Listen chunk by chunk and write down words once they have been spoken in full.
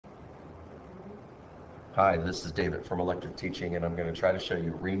Hi, this is David from Electric Teaching, and I'm going to try to show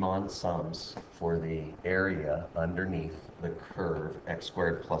you Riemann sums for the area underneath the curve x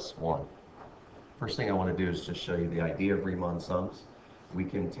squared plus 1. First thing I want to do is just show you the idea of Riemann sums. We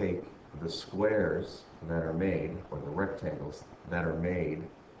can take the squares that are made, or the rectangles that are made,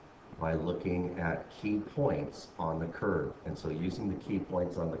 by looking at key points on the curve. And so using the key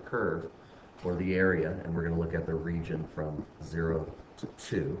points on the curve for the area, and we're going to look at the region from 0 to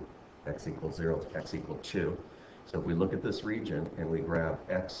 2, x equals 0 to x equals 2. So if we look at this region and we grab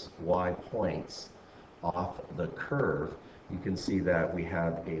x, y points off the curve, you can see that we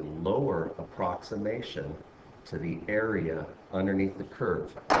have a lower approximation to the area underneath the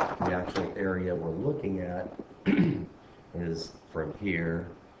curve. The actual area we're looking at is from here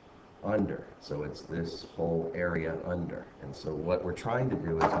under. So it's this whole area under. And so what we're trying to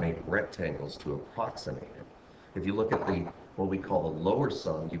do is make rectangles to approximate it. If you look at what we call the lower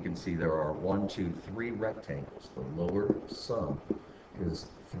sum, you can see there are 1, 2, 3 rectangles. The lower sum is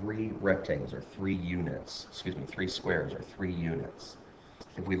 3 rectangles, or 3 units. Excuse me, 3 squares, or 3 units.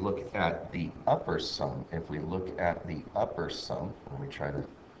 If we look at the upper sum, let me try to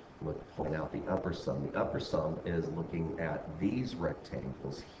point out the upper sum. The upper sum is looking at these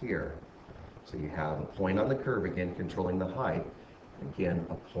rectangles here. So you have a point on the curve, again, controlling the height. Again,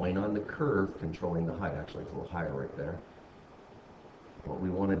 a point on the curve controlling the height. Actually, it's a little higher right there. What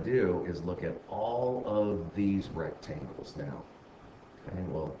we want to do is look at all of these rectangles now. Okay,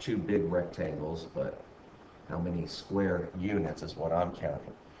 well, 2 big rectangles, but how many square units is what I'm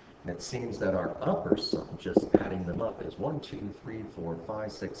counting. And it seems that our upper sum, just adding them up, is 1, 2, 3, 4,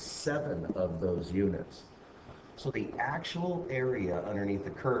 5, 6, 7 of those units. So the actual area underneath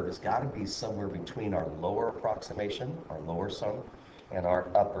the curve has got to be somewhere between our lower approximation, our lower sum, and our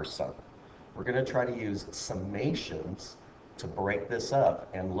upper sum. We're going to try to use summations to break this up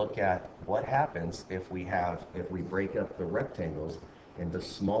and look at what happens if we break up the rectangles into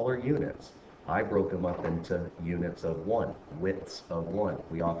smaller units. I broke them up into units of 1, widths of 1.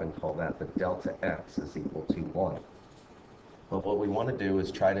 We often call that the delta x is equal to 1. But what we want to do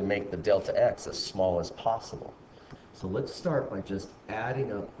is try to make the delta x as small as possible. So let's start by just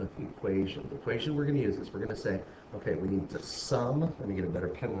adding up the equation. The equation we're going to use is we're going to say, okay, we need to sum. Let me get a better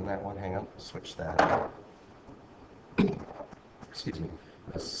pen than that one. Hang on, switch that. Excuse me.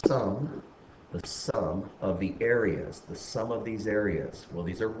 The sum of the areas, the sum of these areas. Well,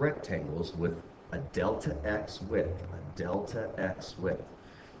 these are rectangles with a delta x width,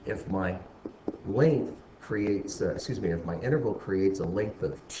 If my length creates, if my interval creates a length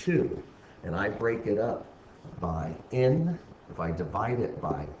of 2, and I break it up by n, if I divide it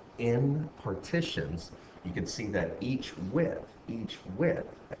by n partitions, you can see that each width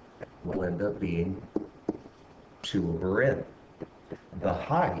will end up being 2 over n. The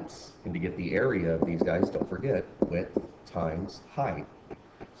heights, and to get the area of these guys, don't forget, width times height.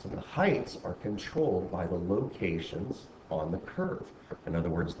 So the heights are controlled by the locations on the curve. In other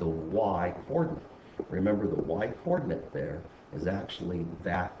words, the y-coordinate. Remember, the y-coordinate there is actually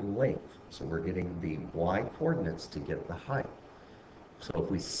that length. So we're getting the y-coordinates to get the height. So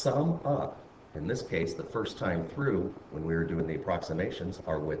if we sum up, in this case, the first time through, when we were doing the approximations,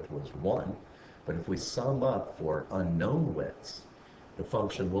 our width was 1. But if we sum up for unknown widths, the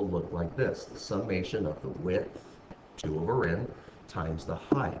function will look like this. The summation of the width, 2 over n, times the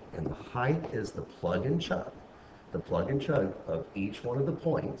height. And the height is the plug and chug. The plug and chug of each one of the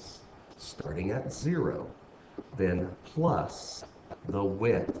points, starting at 0, then plus the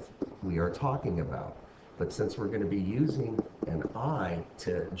width we are talking about. But since we're going to be using an I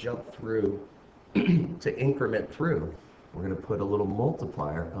to jump through, to increment through, we're going to put a little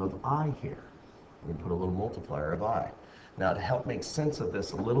multiplier of I here. We're going to put a little multiplier of I. Now, to help make sense of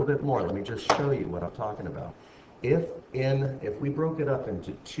this a little bit more, let me just show you what I'm talking about. If we broke it up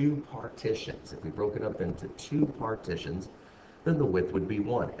into 2 partitions, then the width would be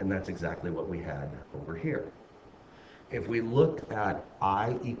 1, and that's exactly what we had over here. If we look at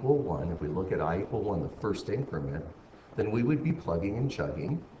I equal 1, the first increment, then we would be plugging and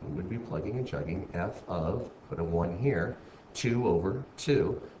chugging. F of, put a 1 here, 2 over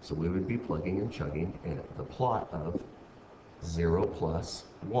 2. So we would be plugging and chugging the plot of 0 plus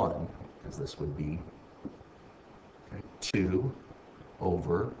 1, because this would be 2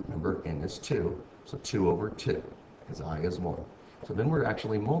 over, remember, n is 2, so 2 over 2, because I is 1. So then we're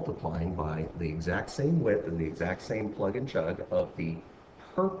actually multiplying by the exact same width and the exact same plug and chug of the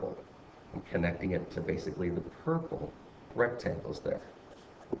purple, and connecting it to basically the purple rectangles there.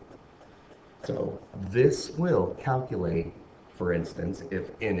 So this will calculate, for instance, if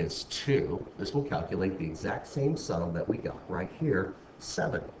n is 2, this will calculate the exact same sum that we got right here,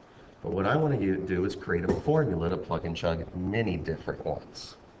 7. But what I want to do is create a formula to plug and chug many different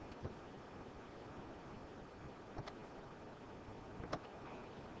ones.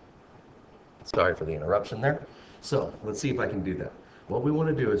 Sorry for the interruption there. So let's see if I can do that. What we want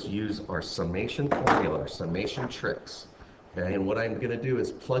to do is use our summation formula, our summation tricks. Okay, and what I'm going to do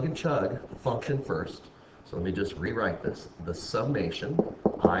is plug and chug the function first. So let me just rewrite this. The summation,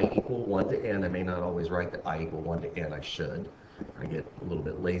 I equal 1 to n. I may not always write that I equal 1 to n. I should. I get a little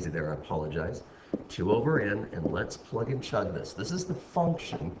bit lazy there. I apologize. 2 over n, and let's plug and chug this. This is the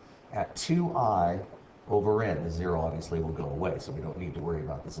function at 2I over n. The 0 obviously will go away, so we don't need to worry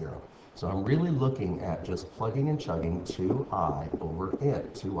about the 0. So I'm really looking at just plugging and chugging 2I over n,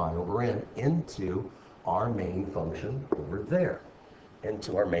 2I over n into our main function over there,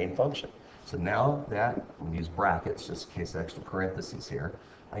 into our main function. So now that, I'm going to use brackets just in case extra parentheses here,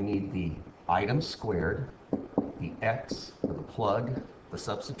 I need the item squared, the x for the plug, the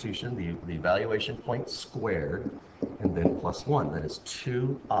substitution, the evaluation point squared, and then plus 1. That is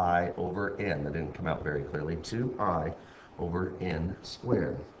 2I over n. That didn't come out very clearly. 2I over n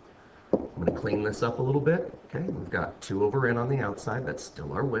squared. I'm going to clean this up a little bit. Okay, we've got 2 over n on the outside. That's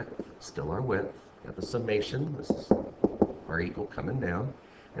still our width. Still our width. Got the summation. This is our equal coming down.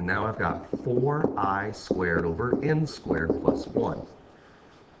 And now I've got 4I squared over n squared plus 1.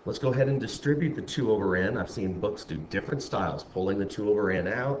 Let's go ahead and distribute the 2 over n. I've seen books do different styles, pulling the 2 over n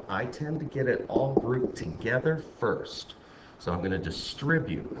out. I tend to get it all grouped together first. So I'm going to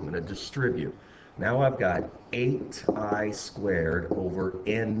distribute. Now I've got 8I squared over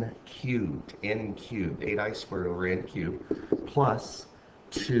n cubed, 8I squared over n cubed, plus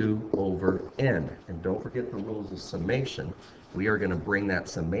 2 over n. And don't forget the rules of summation. We are going to bring that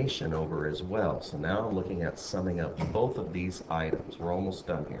summation over as well. So now I'm looking at summing up both of these items. We're almost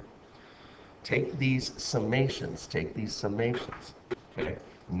done here. Take these summations, okay?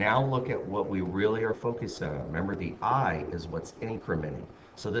 Now look at what we really are focused on. Remember, the I is what's incrementing.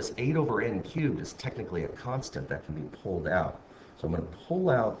 So this 8 over n cubed is technically a constant that can be pulled out. So I'm going to pull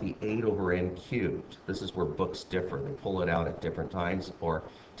out the 8 over n cubed. This is where books differ. They pull it out at different times or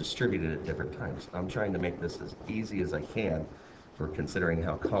distribute it at different times. I'm trying to make this as easy as I can for considering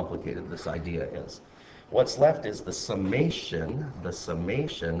how complicated this idea is. What's left is the summation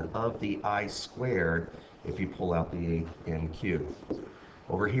of the I squared if you pull out the 8n cubed.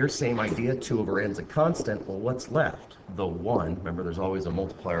 Over here, same idea, 2 over n is a constant. Well, what's left? The 1. Remember, there's always a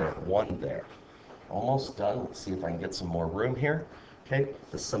multiplier of 1 there. Almost done. Let's see if I can get some more room here. Okay,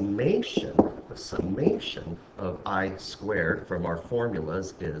 the summation of I squared from our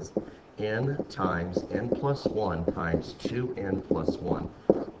formulas is n times n plus 1 times 2n plus 1,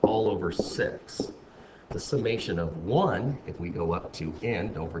 all over 6. The summation of 1, if we go up to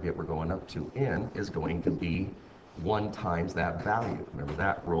n, don't forget we're going up to n, is going to be 1 times that value. Remember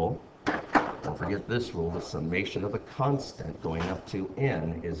that rule. Don't forget this rule. The summation of a constant going up to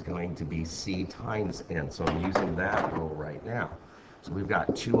n is going to be c times n. So I'm using that rule right now. So we've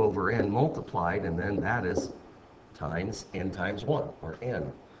got 2 over n multiplied, and then that is times n times 1, or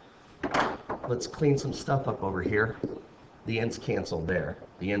n. Let's clean some stuff up over here. The n's canceled there.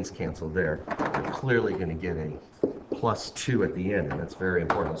 We're clearly going to get a plus 2 at the end, and that's very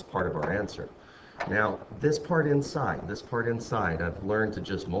important. It's part of our answer. Now, this part inside, I've learned to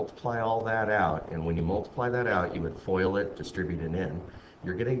just multiply all that out, and when you multiply that out, you would FOIL it, distribute an n.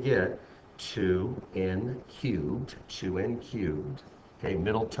 You're going to get 2n cubed. Okay,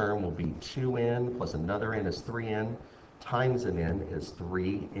 middle term will be 2n plus another n is 3n, times an n is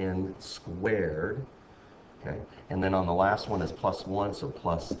 3n squared. Okay, and then on the last one is plus 1, so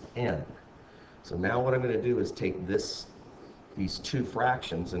plus n. So now what I'm going to do is take these two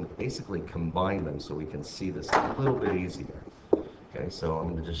fractions and basically combine them so we can see this a little bit easier. Okay, so I'm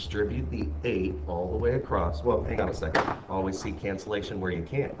going to distribute the 8 all the way across. Well, hang on a second. Always see cancellation where you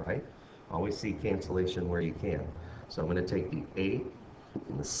can, right? Always see cancellation where you can. So I'm going to take the 8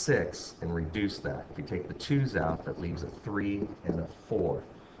 and the 6 and reduce that. If you take the 2's out, that leaves a 3 and a 4.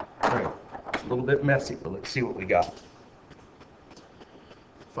 All right, it's a little bit messy, but let's see what we got.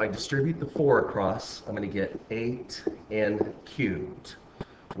 If I distribute the 4 across, I'm going to get 8n cubed.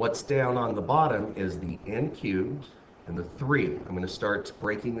 What's down on the bottom is the n cubed and the 3. I'm going to start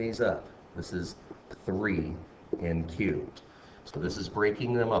breaking these up. This is 3n cubed. So this is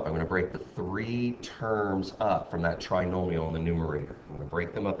breaking them up. I'm going to break the 3 terms up from that trinomial in the numerator. I'm going to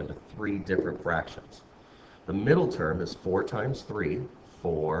break them up into 3 different fractions. The middle term is 4 times 3,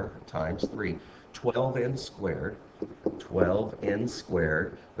 12n squared,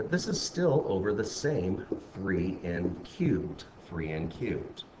 but this is still over the same 3n cubed,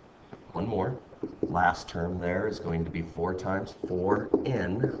 One more. Last term there is going to be 4 times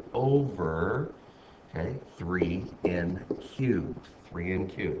 4n over, okay, 3n cubed, 3n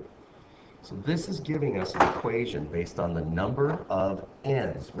cubed. So this is giving us an equation based on the number of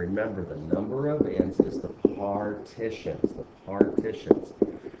n's. Remember, the number of n's is the partitions,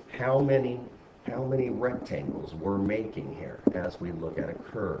 How many rectangles we're making here as we look at a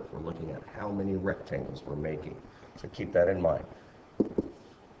curve. We're looking at how many rectangles we're making. So keep that in mind.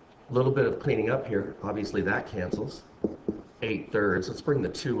 A little bit of cleaning up here. Obviously that cancels. 8/3. Let's bring the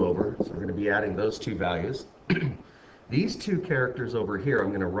 2 over. So we're going to be adding those two values. These two characters over here I'm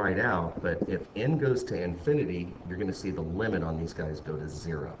going to write out, but if n goes to infinity, you're going to see the limit on these guys go to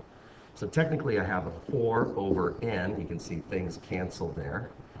 0. So technically I have a 4 over n. You can see things cancel there,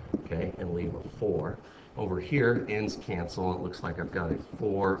 okay, and leave a 4. Over here, n's cancel. It looks like I've got a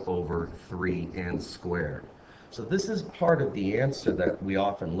 4 over 3n squared. So this is part of the answer that we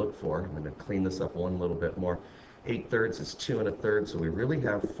often look for. I'm going to clean this up one little bit more. 8/3 is 2 1/3, so we really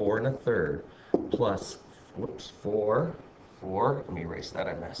have 4 1/3 plus, whoops, 4, let me erase that,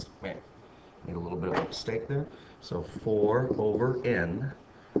 I made a little bit of a mistake there. So 4 over n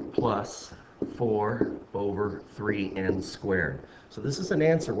plus 4 over 3n squared. So this is an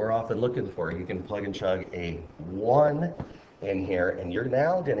answer we're often looking for. You can plug and chug a 1 in here, and you're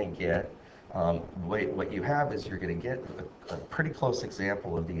now going to get, what you have is you're going to get a pretty close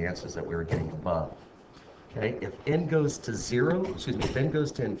example of the answers that we were getting above. Okay, if n goes to 0, if n goes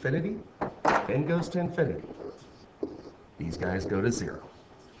to infinity, these guys go to 0.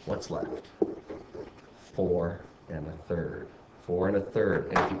 What's left? 4 1/3. 4 1/3.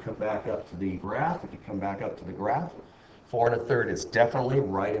 And if you come back up to the graph, 4 1/3 is definitely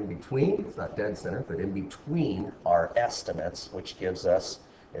right in between. It's not dead center, but in between our estimates, which gives us,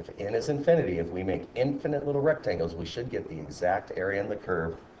 if n is infinity, if we make infinite little rectangles, we should get the exact area in the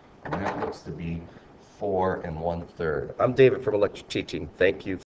curve, and that looks to be 4 1/3. I'm David from Electric Teaching. Thank you.